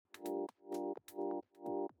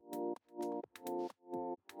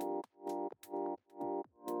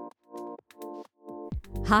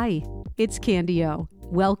Hi, it's Candy O.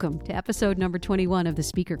 Welcome to episode number 21 of The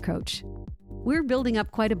Speaker Coach. We're building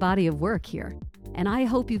up quite a body of work here, and I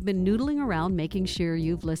hope you've been noodling around making sure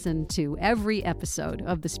you've listened to every episode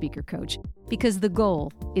of The Speaker Coach, because the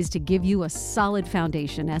goal is to give you a solid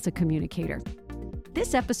foundation as a communicator.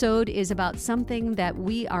 This episode is about something that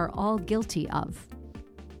we are all guilty of: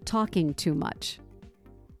 talking too much.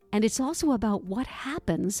 And it's also about what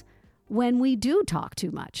happens when we do talk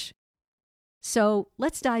too much. So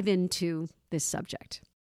let's dive into this subject: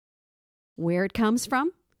 where it comes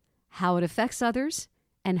from, how it affects others,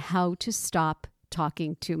 and how to stop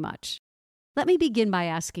talking too much. Let me begin by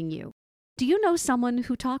asking you, do you know someone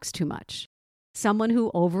who talks too much? Someone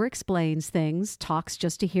who over-explains things, talks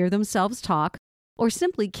just to hear themselves talk, or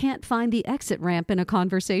simply can't find the exit ramp in a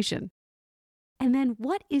conversation? And then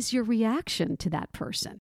what is your reaction to that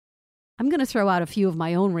person? I'm going to throw out a few of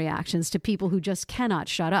my own reactions to people who just cannot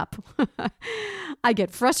shut up. I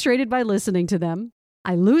get frustrated by listening to them.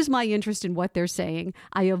 I lose my interest in what they're saying.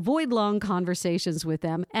 I avoid long conversations with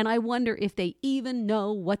them, and I wonder if they even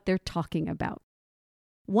know what they're talking about.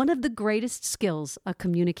 One of the greatest skills a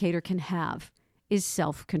communicator can have is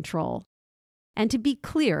self-control. And to be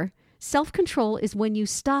clear, self-control is when you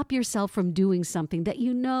stop yourself from doing something that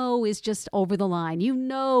you know is just over the line. You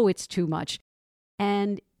know it's too much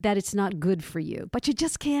and that it's not good for you, but you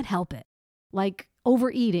just can't help it. Like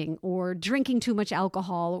overeating or drinking too much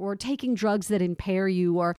alcohol or taking drugs that impair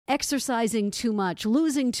you or exercising too much,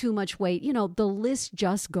 losing too much weight. You know, the list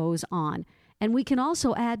just goes on. And we can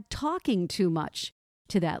also add talking too much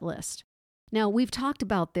to that list. Now, we've talked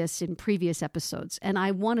about this in previous episodes, and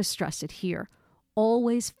I want to stress it here.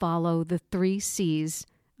 Always follow the 3 C's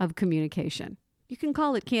of communication. You can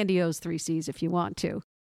call it Candy O's 3 C's if you want to.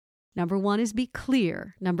 Number 1 is be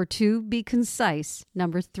clear. Number 2, be concise.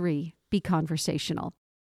 Number 3, be conversational.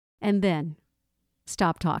 And then,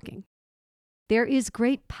 stop talking. There is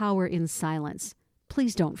great power in silence.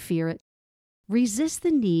 Please don't fear it. Resist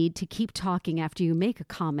the need to keep talking after you make a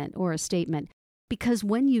comment or a statement, because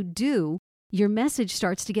when you do, your message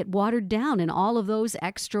starts to get watered down in all of those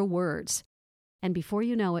extra words. And before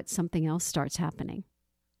you know it, something else starts happening.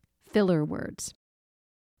 Filler words.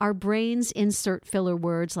 Our brains insert filler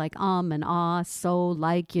words like and ah, so,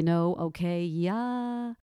 like, you know, okay,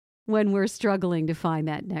 yeah, when we're struggling to find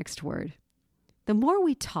that next word. The more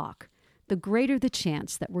we talk, the greater the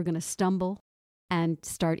chance that we're going to stumble and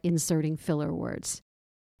start inserting filler words.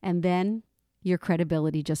 And then your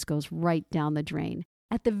credibility just goes right down the drain.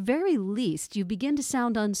 At the very least, you begin to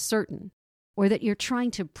sound uncertain, or that you're trying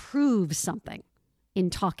to prove something in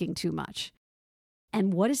talking too much.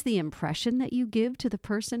 And what is the impression that you give to the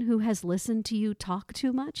person who has listened to you talk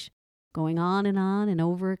too much? Going on and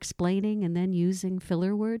over-explaining and then using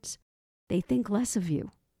filler words? They think less of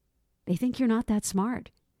you. They think you're not that smart,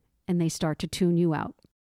 and they start to tune you out.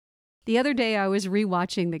 The other day, I was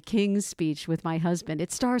rewatching The King's Speech with my husband.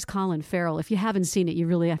 It stars Colin Farrell. If you haven't seen it, you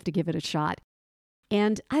really have to give it a shot.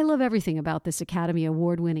 And I love everything about this Academy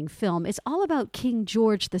Award-winning film. It's all about King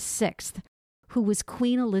George VI, who was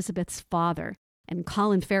Queen Elizabeth's father, and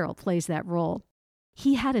Colin Farrell plays that role.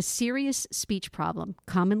 He had a serious speech problem,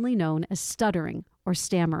 commonly known as stuttering or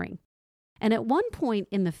stammering. And at one point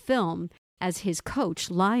in the film, as his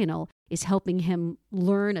coach, Lionel, is helping him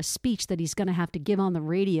learn a speech that he's going to have to give on the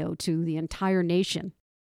radio to the entire nation,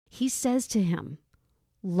 he says to him,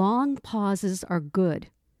 "Long pauses are good.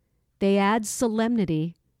 They add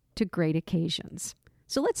solemnity to great occasions."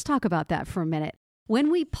 So let's talk about that for a minute.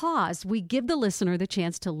 When we pause, we give the listener the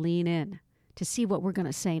chance to lean in, to see what we're going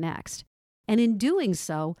to say next. And in doing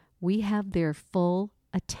so, we have their full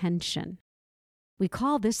attention. We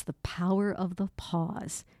call this the power of the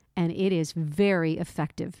pause, and it is very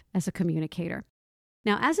effective as a communicator.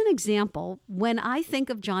 Now, as an example, when I think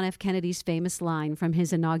of John F. Kennedy's famous line from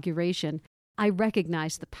his inauguration, I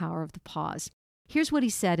recognize the power of the pause. Here's what he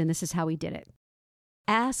said, and this is how he did it.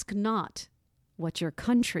 "Ask not what your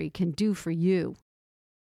country can do for you.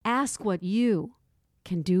 Ask what you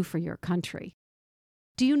can do for your country."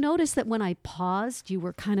 Do you notice that when I paused, you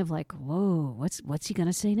were kind of like, whoa, what's he going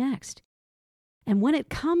to say next? And when it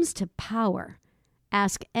comes to power,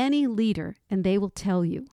 ask any leader and they will tell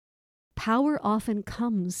you, power often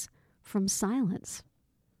comes from silence,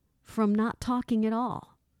 from not talking at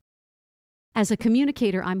all. As a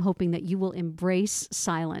communicator, I'm hoping that you will embrace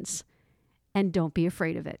silence and don't be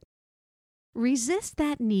afraid of it. Resist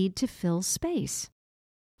that need to fill space.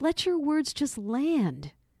 Let your words just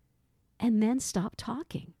land and then stop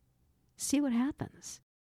talking. See what happens.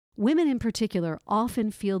 Women in particular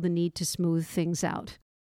often feel the need to smooth things out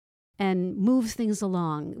and move things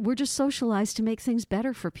along. We're just socialized to make things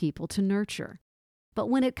better for people, to nurture. But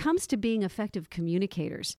when it comes to being effective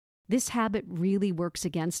communicators, this habit really works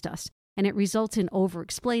against us, and it results in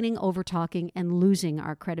over-explaining, over-talking, and losing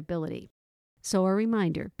our credibility. So a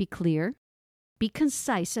reminder, be clear, be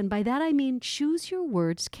concise, and by that I mean choose your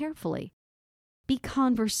words carefully. Be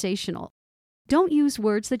conversational. Don't use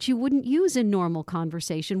words that you wouldn't use in normal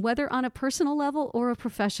conversation, whether on a personal level or a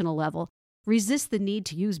professional level. Resist the need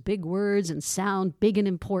to use big words and sound big and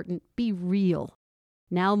important. Be real.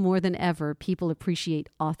 Now more than ever, people appreciate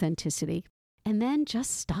authenticity. And then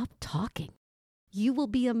just stop talking. You will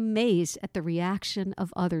be amazed at the reaction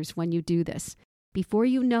of others when you do this. Before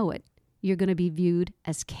you know it, you're going to be viewed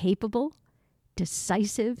as capable,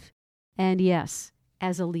 decisive, and yes,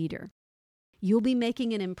 as a leader. You'll be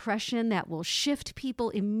making an impression that will shift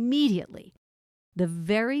people immediately. The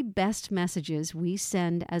very best messages we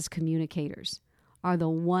send as communicators are the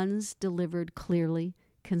ones delivered clearly,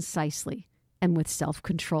 concisely, and with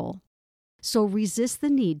self-control. So resist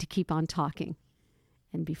the need to keep on talking.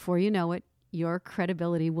 And before you know it, your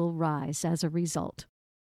credibility will rise as a result.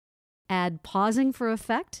 Add pausing for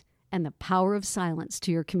effect and the power of silence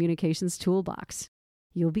to your communications toolbox.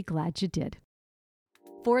 You'll be glad you did.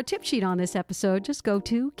 For a tip sheet on this episode, just go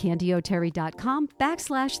to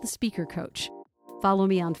CandyOTerry.com/The Speaker Coach. Follow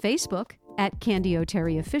me on Facebook at Candy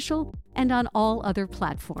O'Terry Official and on all other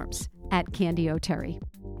platforms at Candy O'Terry.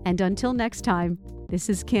 And until next time, this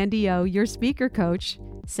is Candy O, your speaker coach.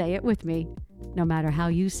 Say it with me. No matter how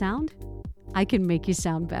you sound, I can make you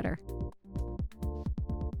sound better.